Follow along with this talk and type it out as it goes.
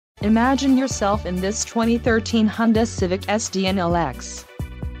Imagine yourself in this 2013 Honda Civic Sdn LX.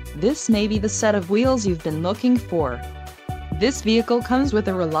 This may be the set of wheels you've been looking for. This vehicle comes with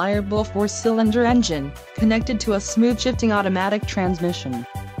a reliable 4-cylinder engine, connected to a smooth-shifting automatic transmission.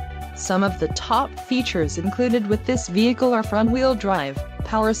 Some of the top features included with this vehicle are front-wheel drive,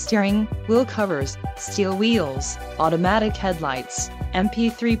 power steering, wheel covers, steel wheels, automatic headlights,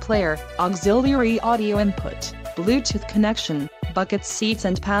 MP3 player, auxiliary audio input, Bluetooth connection, bucket seats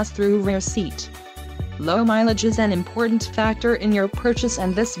and pass-through rear seat. Low mileage is an important factor in your purchase,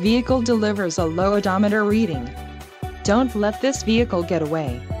 and this vehicle delivers a low odometer reading. Don't let this vehicle get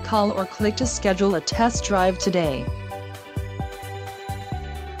away. Call or click to schedule a test drive today.